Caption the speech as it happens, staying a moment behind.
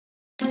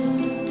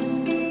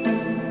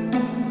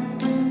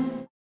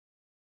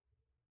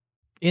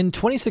In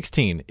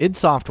 2016, id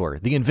Software,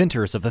 the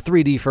inventors of the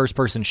 3D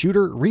first-person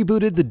shooter,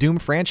 rebooted the Doom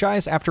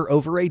franchise after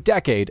over a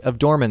decade of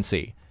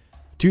dormancy.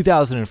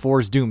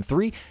 2004's Doom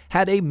 3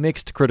 had a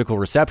mixed critical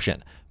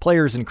reception.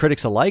 Players and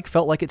critics alike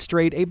felt like it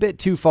strayed a bit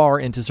too far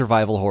into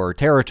survival horror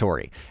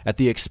territory, at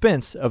the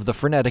expense of the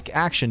frenetic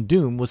action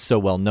Doom was so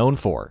well known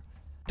for.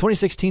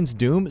 2016's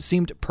Doom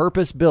seemed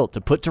purpose-built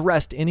to put to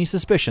rest any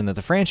suspicion that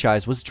the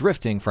franchise was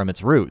drifting from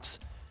its roots.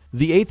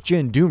 The 8th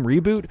Gen Doom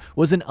reboot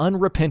was an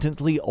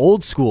unrepentantly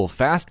old-school,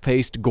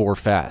 fast-paced gore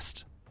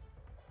fest.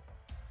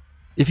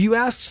 If you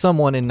asked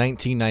someone in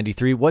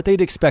 1993 what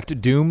they'd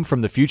expect Doom from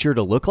the future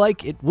to look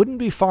like, it wouldn't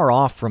be far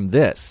off from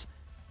this.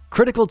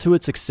 Critical to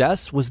its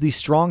success was the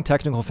strong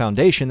technical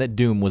foundation that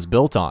Doom was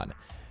built on.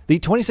 The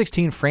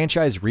 2016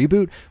 franchise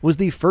reboot was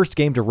the first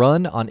game to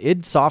run on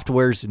id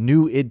Software's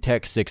new id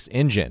Tech 6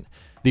 engine,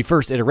 the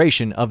first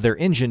iteration of their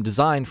engine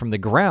designed from the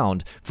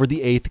ground for the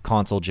 8th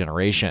console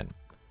generation.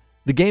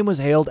 The game was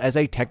hailed as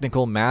a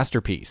technical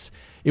masterpiece.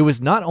 It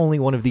was not only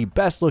one of the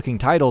best-looking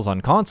titles on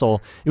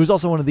console, it was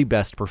also one of the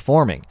best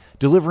performing,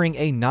 delivering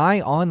a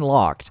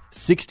nigh-unlocked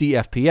 60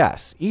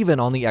 FPS, even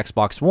on the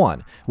Xbox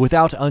One,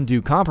 without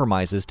undue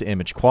compromises to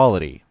image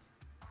quality.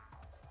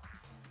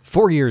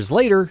 4 years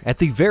later, at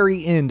the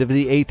very end of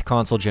the 8th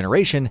console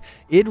generation,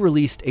 id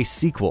released a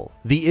sequel,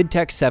 the id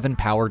Tech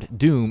 7-powered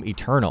Doom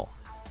Eternal.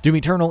 Doom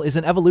Eternal is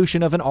an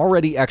evolution of an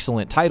already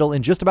excellent title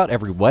in just about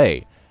every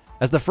way.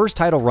 As the first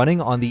title running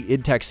on the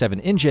id Tech 7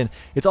 engine,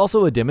 it's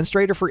also a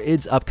demonstrator for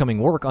id's upcoming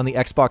work on the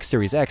Xbox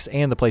Series X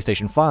and the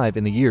PlayStation 5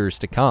 in the years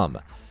to come.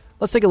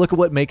 Let's take a look at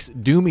what makes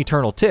Doom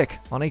Eternal tick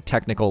on a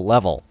technical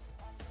level.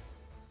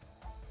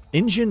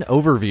 Engine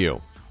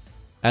Overview.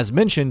 As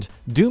mentioned,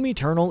 Doom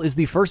Eternal is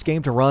the first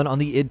game to run on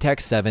the id Tech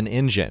 7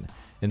 engine.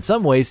 In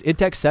some ways, id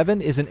Tech 7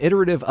 is an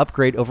iterative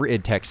upgrade over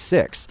id Tech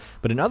 6,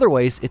 but in other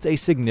ways, it's a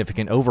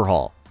significant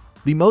overhaul.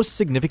 The most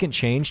significant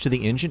change to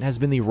the engine has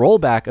been the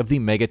rollback of the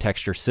Mega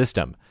Texture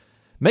system.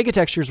 Mega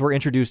Textures were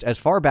introduced as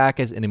far back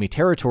as Enemy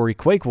Territory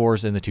Quake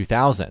Wars in the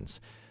 2000s.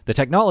 The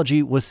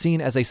technology was seen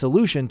as a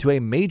solution to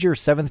a major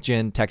 7th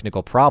Gen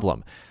technical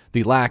problem,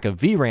 the lack of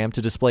VRAM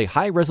to display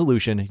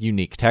high-resolution,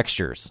 unique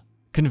textures.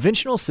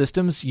 Conventional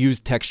systems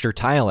used texture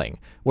tiling,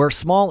 where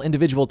small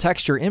individual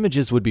texture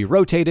images would be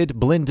rotated,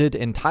 blended,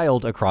 and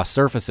tiled across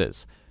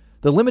surfaces.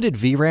 The limited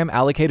VRAM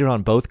allocated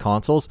on both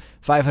consoles,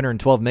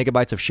 512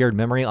 megabytes of shared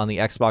memory on the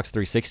Xbox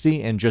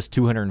 360 and just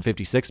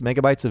 256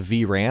 megabytes of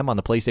VRAM on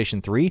the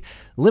PlayStation 3,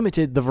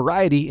 limited the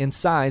variety and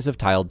size of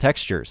tiled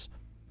textures.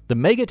 The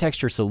Mega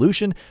Texture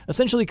solution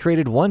essentially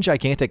created one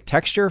gigantic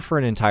texture for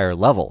an entire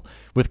level,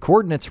 with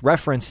coordinates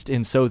referenced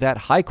in so that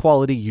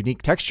high-quality,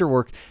 unique texture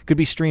work could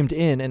be streamed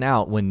in and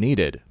out when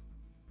needed.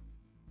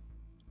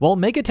 While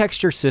Mega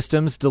Texture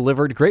systems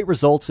delivered great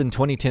results in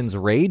 2010's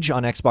Rage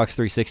on Xbox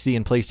 360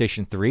 and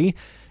PlayStation 3,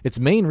 its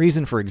main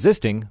reason for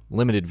existing,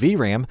 limited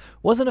VRAM,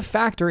 wasn't a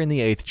factor in the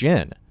 8th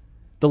gen.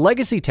 The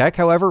legacy tech,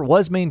 however,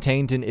 was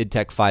maintained in id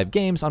Tech 5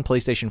 games on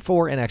PlayStation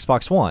 4 and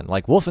Xbox One,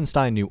 like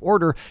Wolfenstein New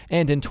Order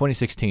and in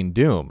 2016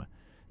 Doom.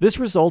 This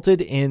resulted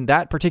in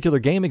that particular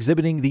game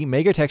exhibiting the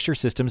Mega Texture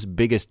system's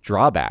biggest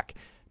drawback: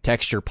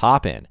 texture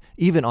pop-in,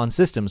 even on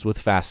systems with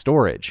fast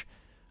storage.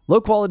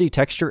 Low-quality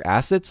texture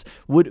assets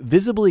would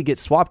visibly get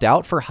swapped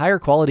out for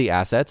higher-quality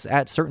assets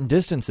at certain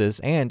distances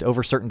and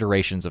over certain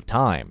durations of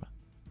time.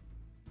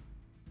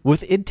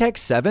 With id Tech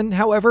 7,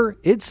 however,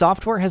 id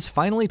Software has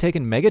finally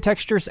taken Mega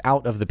Textures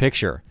out of the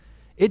picture.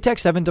 id Tech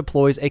 7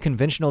 deploys a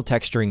conventional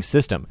texturing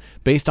system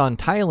based on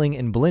tiling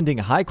and blending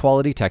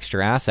high-quality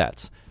texture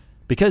assets.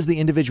 Because the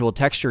individual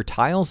texture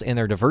tiles and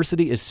their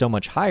diversity is so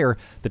much higher,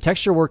 the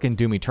texture work in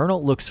Doom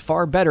Eternal looks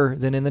far better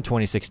than in the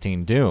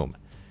 2016 Doom.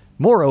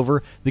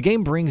 Moreover, the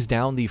game brings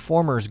down the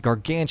former's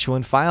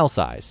gargantuan file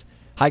size.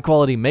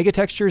 High-quality Mega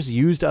Textures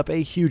used up a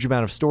huge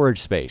amount of storage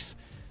space.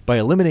 By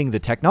eliminating the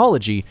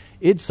technology,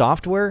 id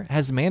Software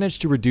has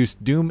managed to reduce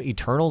Doom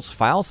Eternal's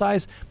file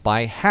size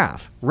by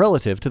half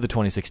relative to the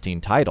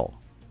 2016 title.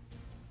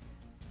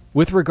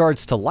 With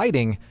regards to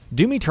lighting,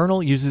 Doom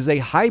Eternal uses a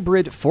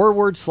hybrid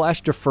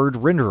forward/deferred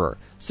renderer,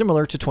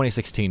 similar to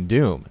 2016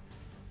 Doom.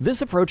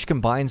 This approach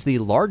combines the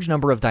large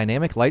number of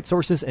dynamic light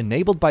sources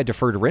enabled by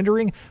deferred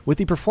rendering with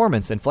the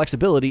performance and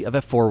flexibility of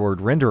a forward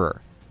renderer.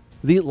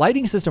 The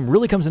lighting system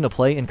really comes into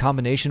play in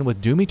combination with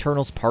Doom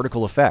Eternal's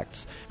particle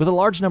effects, with a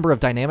large number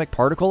of dynamic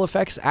particle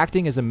effects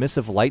acting as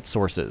emissive light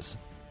sources.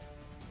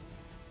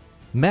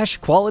 Mesh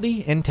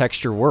quality and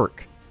texture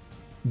work.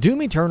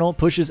 Doom Eternal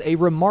pushes a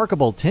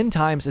remarkable 10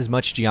 times as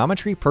much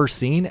geometry per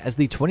scene as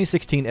the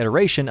 2016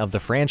 iteration of the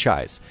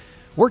franchise.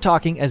 We're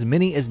talking as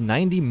many as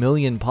 90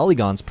 million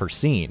polygons per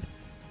scene.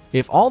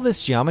 If all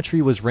this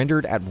geometry was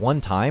rendered at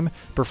one time,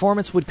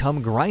 performance would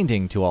come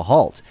grinding to a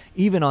halt,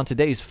 even on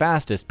today's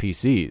fastest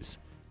PCs.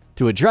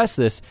 To address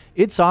this,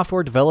 id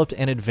Software developed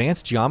an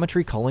advanced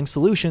geometry culling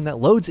solution that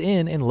loads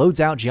in and loads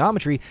out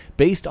geometry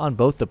based on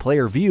both the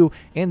player view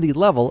and the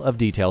level of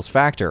details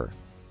factor.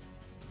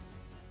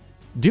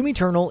 Doom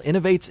Eternal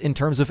innovates in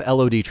terms of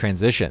LOD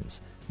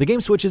transitions. The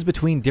game switches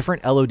between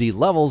different LOD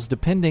levels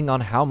depending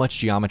on how much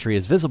geometry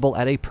is visible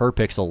at a per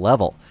pixel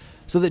level.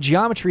 so that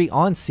geometry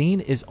on scene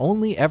is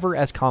only ever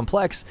as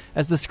complex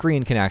as the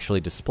screen can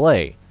actually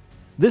display.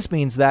 This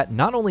means that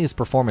not only is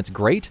performance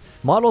great,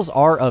 models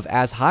are of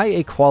as high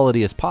a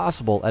quality as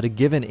possible at a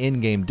given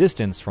in-game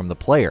distance from the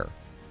player.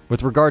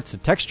 With regards to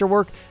texture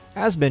work,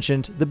 as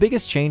mentioned, the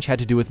biggest change had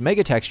to do with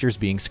megatextures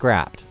being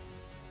scrapped.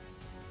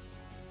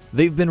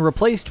 They've been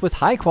replaced with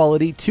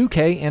high-quality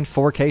 2K and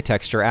 4K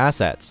texture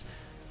assets.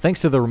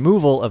 Thanks to the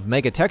removal of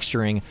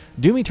megatexturing,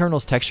 Doom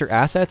Eternal's texture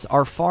assets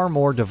are far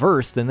more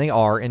diverse than they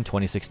are in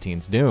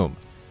 2016's Doom.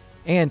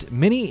 And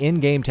many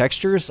in-game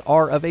textures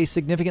are of a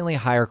significantly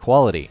higher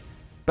quality.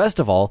 Best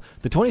of all,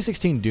 the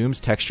 2016 Doom's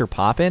texture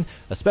pop-in,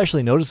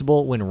 especially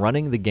noticeable when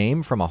running the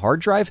game from a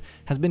hard drive,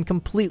 has been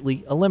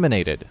completely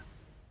eliminated.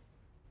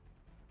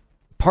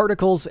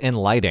 Particles and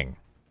lighting.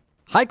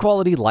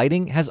 High-quality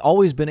lighting has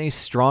always been a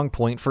strong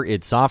point for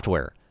id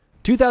Software.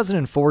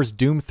 2004's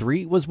Doom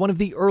 3 was one of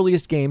the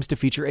earliest games to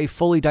feature a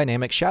fully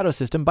dynamic shadow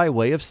system by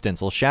way of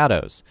stencil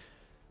shadows.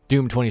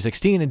 Doom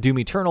 2016 and Doom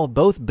Eternal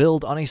both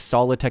build on a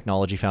solid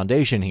technology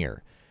foundation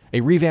here.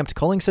 A revamped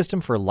culling system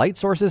for light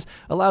sources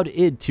allowed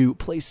id to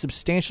place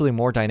substantially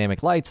more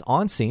dynamic lights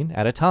on scene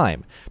at a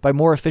time, by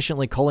more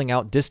efficiently culling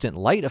out distant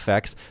light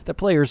effects that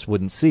players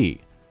wouldn't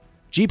see.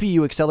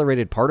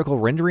 GPU-accelerated particle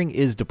rendering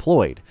is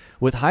deployed,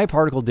 with high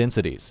particle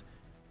densities.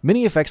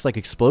 Many effects like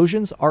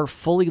explosions are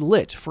fully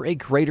lit for a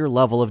greater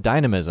level of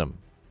dynamism.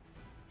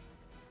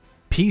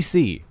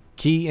 PC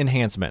Key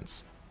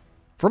Enhancements.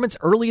 From its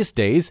earliest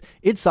days,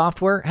 id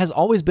Software has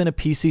always been a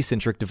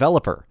PC-centric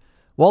developer.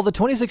 While the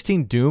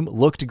 2016 Doom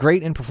looked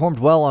great and performed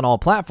well on all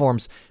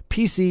platforms,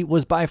 PC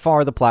was by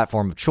far the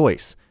platform of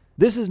choice.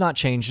 This has not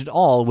changed at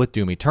all with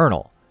Doom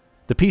Eternal.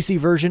 The PC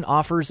version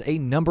offers a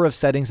number of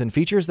settings and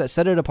features that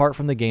set it apart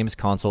from the game's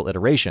console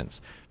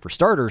iterations. For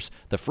starters,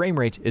 the frame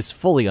rate is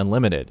fully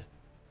unlimited.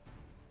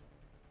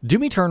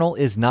 Doom Eternal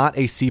is not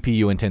a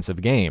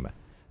CPU-intensive game.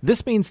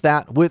 This means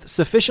that, with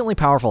sufficiently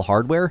powerful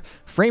hardware,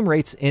 frame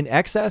rates in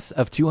excess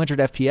of 200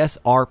 FPS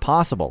are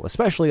possible,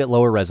 especially at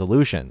lower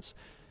resolutions.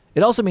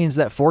 It also means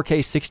that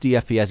 4K 60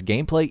 FPS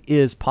gameplay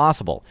is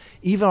possible,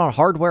 even on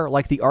hardware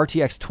like the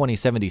RTX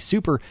 2070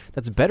 Super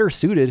that's better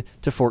suited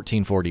to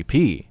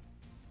 1440p.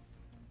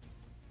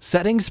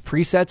 Settings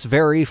presets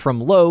vary from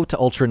low to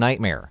ultra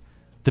nightmare.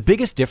 The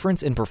biggest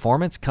difference in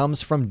performance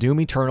comes from Doom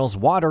Eternal's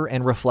water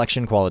and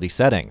reflection quality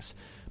settings.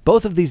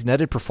 Both of these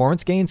netted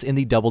performance gains in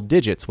the double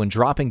digits when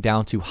dropping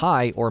down to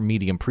high or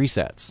medium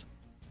presets.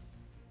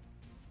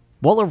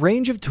 While a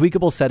range of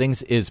tweakable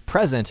settings is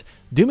present,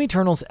 Doom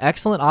Eternal's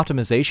excellent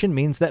optimization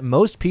means that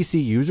most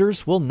PC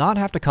users will not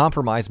have to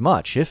compromise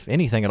much, if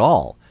anything at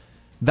all.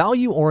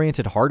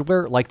 Value-oriented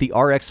hardware like the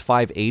RX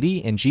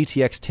 580 and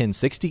GTX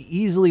 1060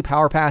 easily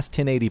power past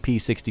 1080p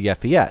 60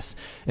 FPS,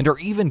 and are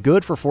even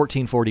good for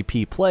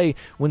 1440p play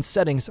when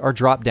settings are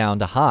dropped down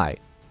to high.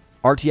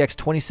 RTX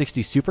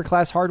 2060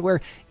 Superclass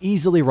hardware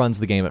easily runs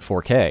the game at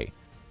 4K.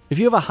 If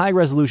you have a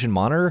high-resolution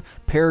monitor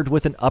paired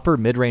with an upper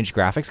mid-range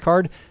graphics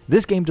card,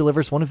 this game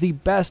delivers one of the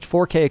best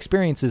 4K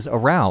experiences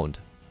around.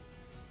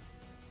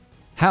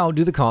 How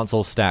do the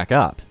consoles stack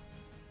up?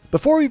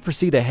 Before we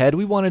proceed ahead,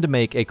 we wanted to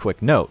make a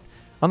quick note.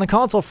 On the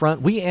console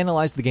front, we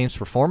analyzed the game's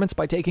performance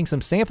by taking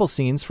some sample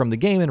scenes from the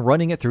game and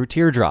running it through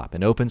Teardrop,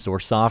 an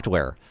open-source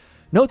software.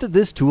 Note that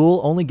this tool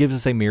only gives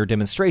us a mere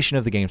demonstration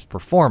of the game's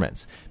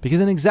performance,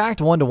 because an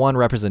exact one-to-one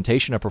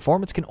representation of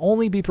performance can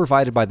only be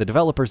provided by the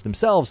developers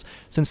themselves,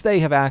 since they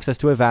have access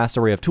to a vast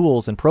array of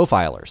tools and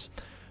profilers.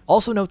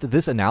 Also note that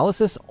this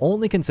analysis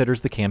only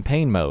considers the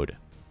campaign mode.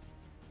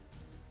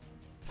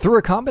 Through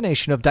a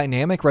combination of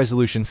dynamic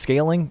resolution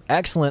scaling,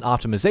 excellent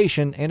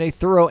optimization, and a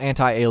thorough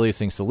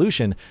anti-aliasing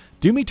solution,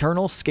 Doom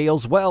Eternal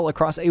scales well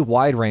across a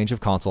wide range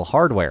of console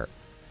hardware.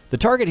 The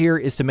target here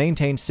is to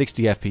maintain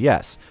 60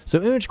 FPS,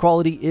 so image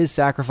quality is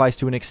sacrificed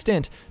to an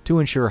extent to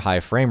ensure high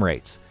frame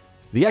rates.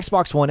 The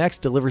Xbox One X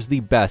delivers the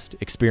best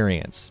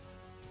experience.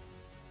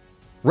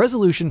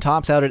 Resolution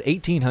tops out at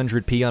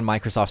 1800p on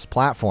Microsoft's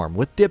platform,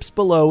 with dips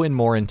below in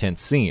more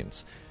intense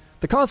scenes.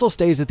 The console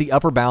stays at the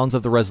upper bounds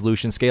of the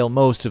resolution scale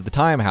most of the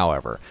time,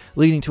 however,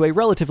 leading to a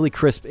relatively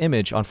crisp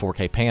image on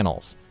 4K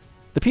panels.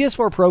 The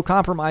PS4 Pro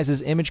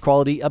compromises image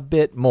quality a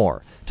bit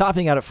more,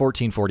 topping out at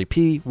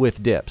 1440p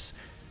with dips.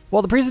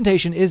 While the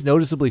presentation is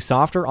noticeably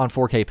softer on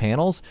 4K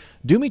panels,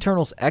 Doom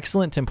Eternal's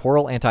excellent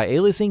temporal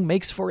anti-aliasing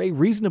makes for a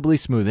reasonably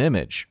smooth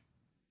image.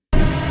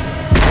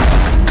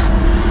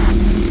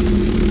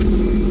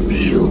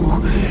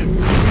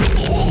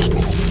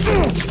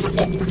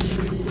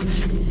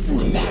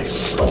 My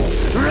soul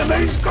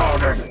remains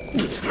guarded.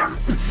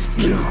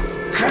 You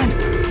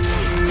can't.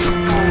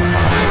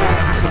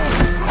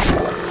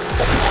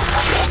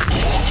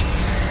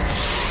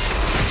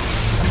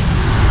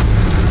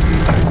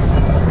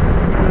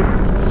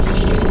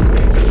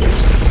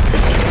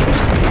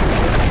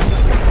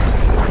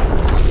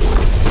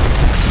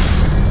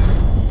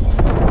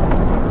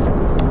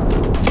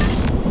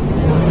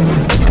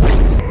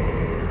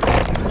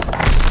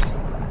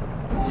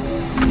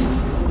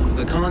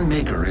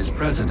 Maker is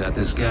present at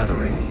this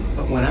gathering,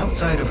 but when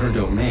outside of her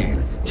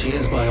domain, she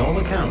is by all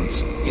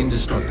accounts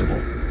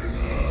indestructible.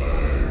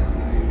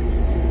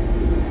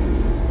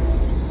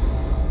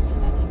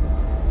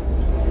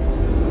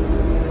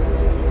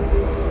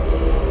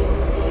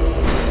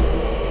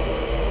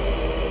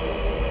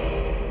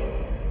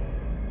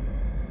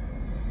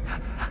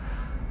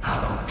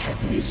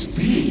 this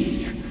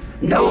be?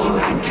 No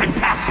man can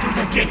pass through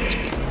the gate.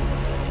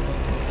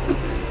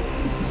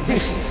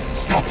 This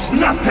stops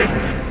nothing.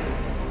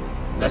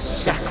 The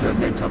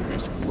sacrament of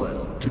this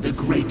world to the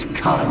great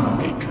Khan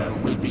Maker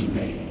will be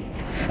made,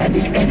 and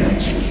the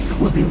energy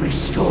will be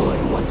restored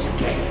once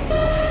again.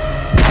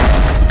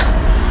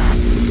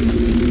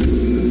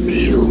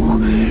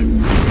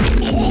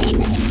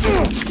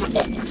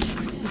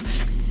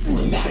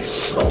 My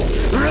soul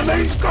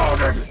remains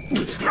guarded.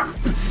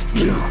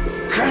 You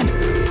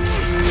can.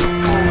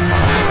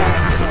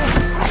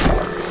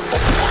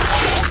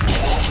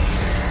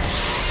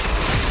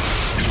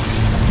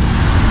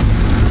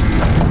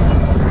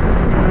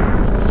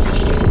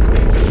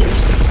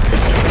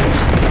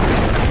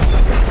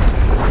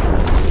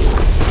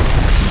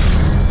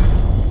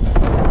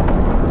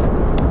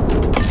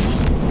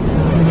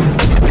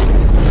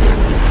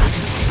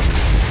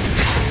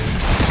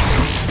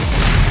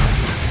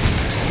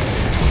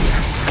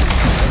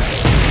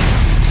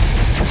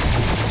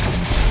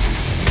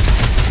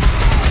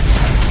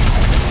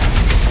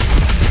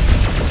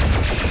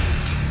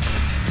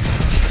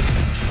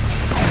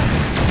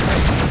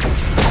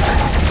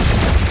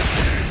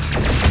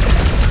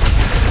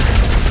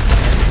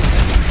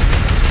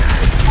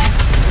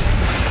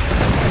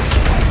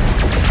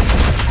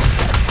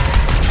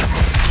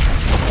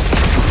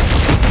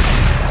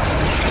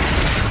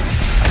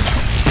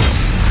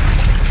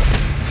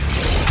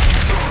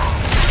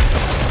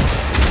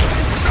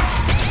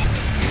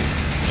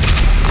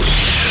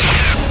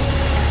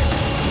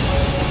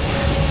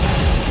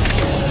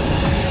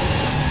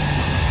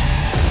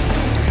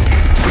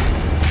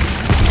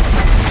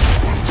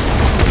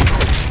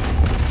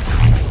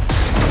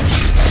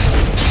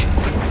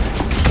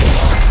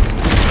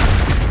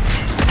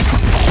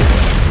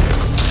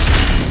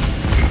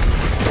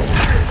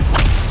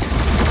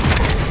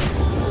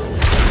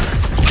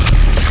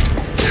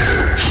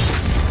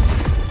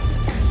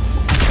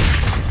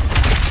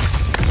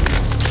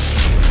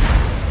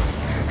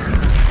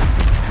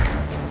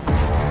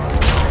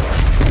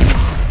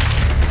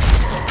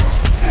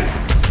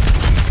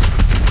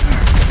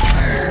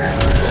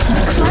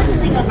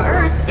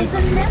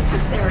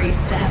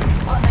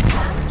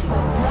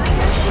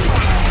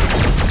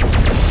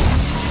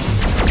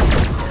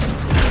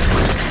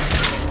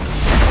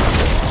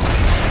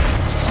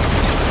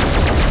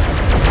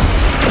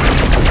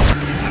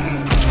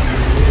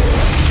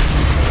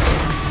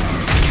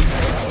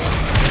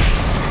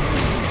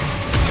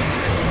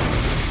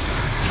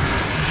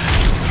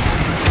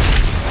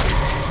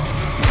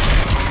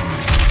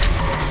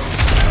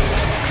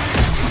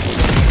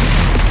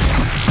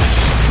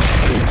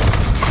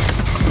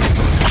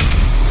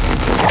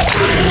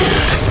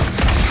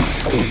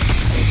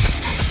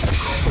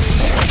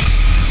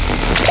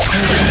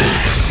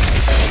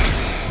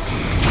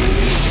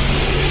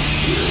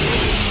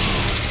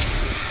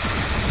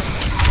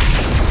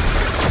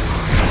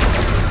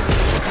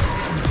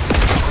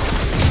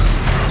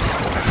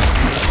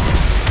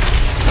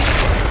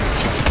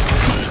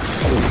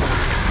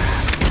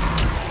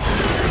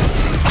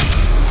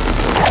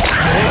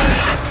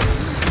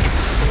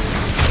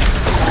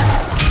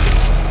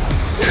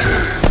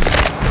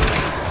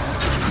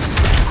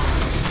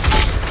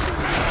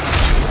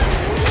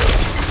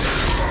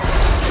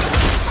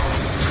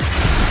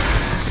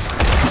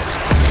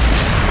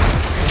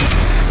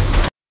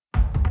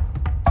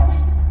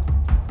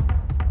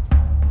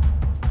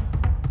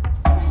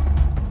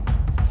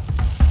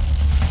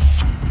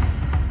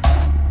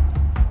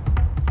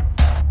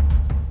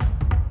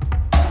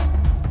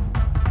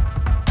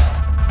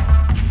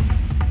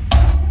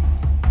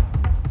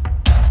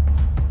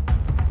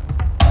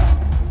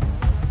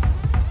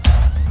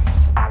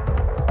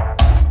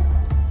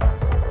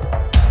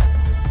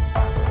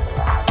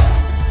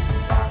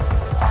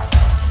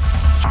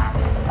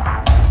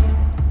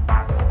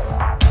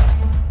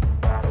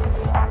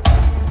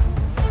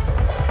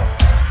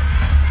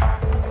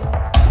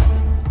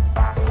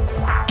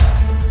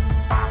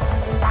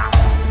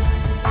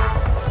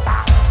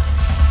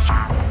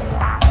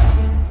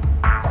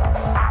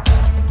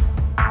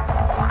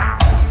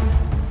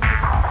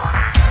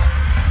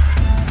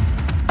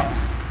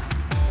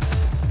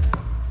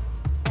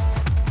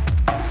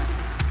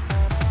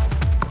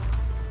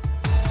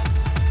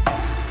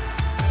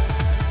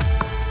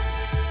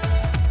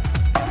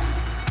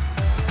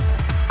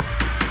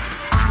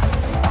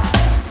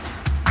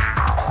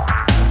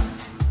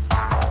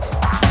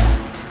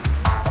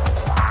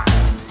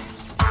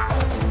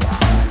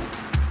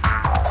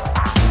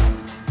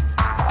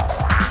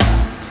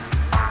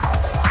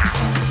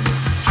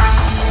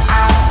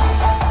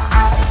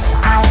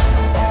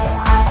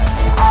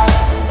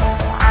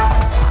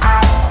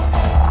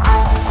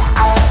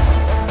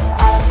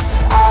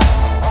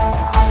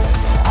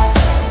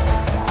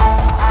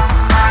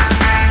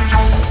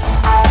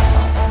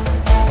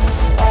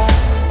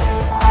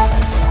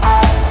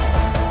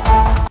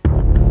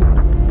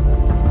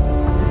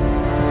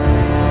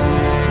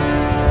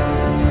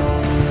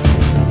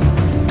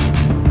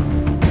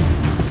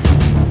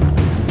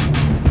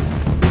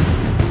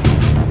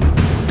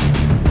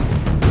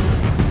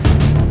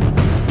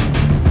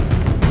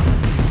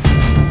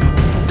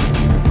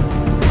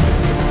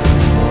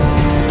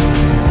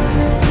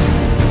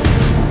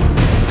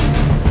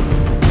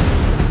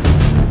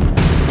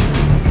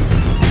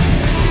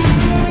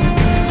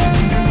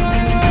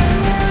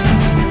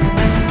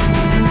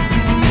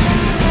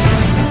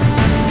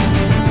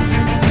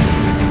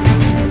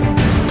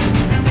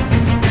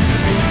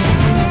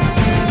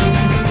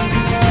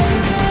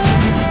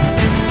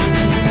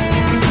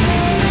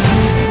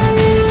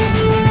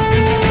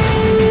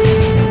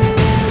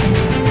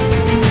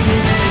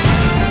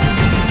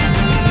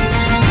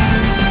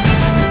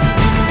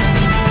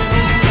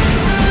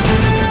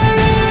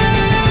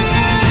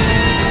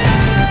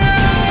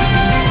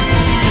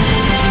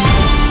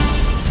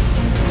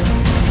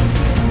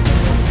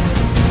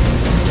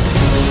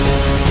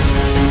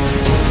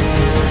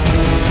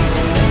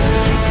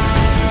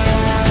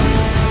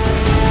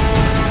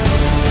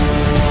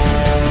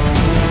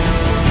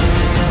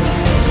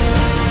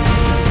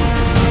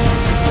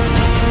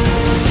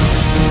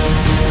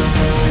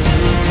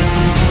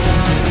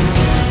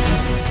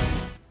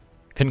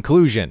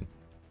 Conclusion: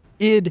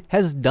 id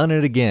has done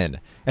it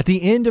again. At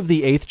the end of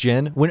the 8th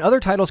gen, when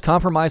other titles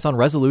compromise on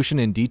resolution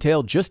and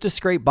detail just to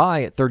scrape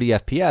by at 30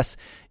 FPS,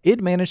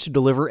 id managed to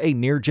deliver a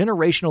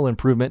near-generational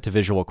improvement to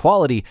visual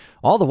quality,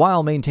 all the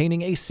while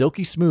maintaining a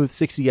silky smooth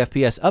 60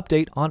 FPS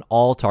update on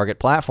all target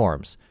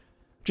platforms.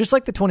 Just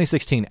like the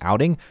 2016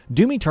 outing,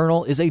 Doom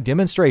Eternal is a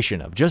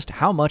demonstration of just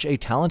how much a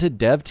talented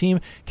dev team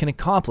can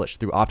accomplish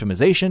through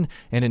optimization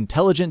and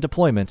intelligent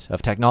deployment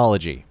of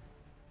technology.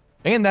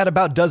 And that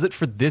about does it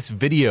for this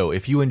video.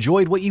 If you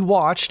enjoyed what you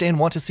watched and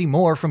want to see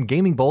more from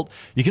GamingBolt,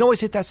 you can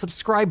always hit that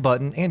subscribe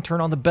button and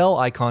turn on the bell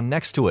icon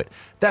next to it.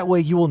 That way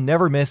you will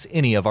never miss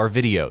any of our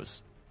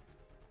videos.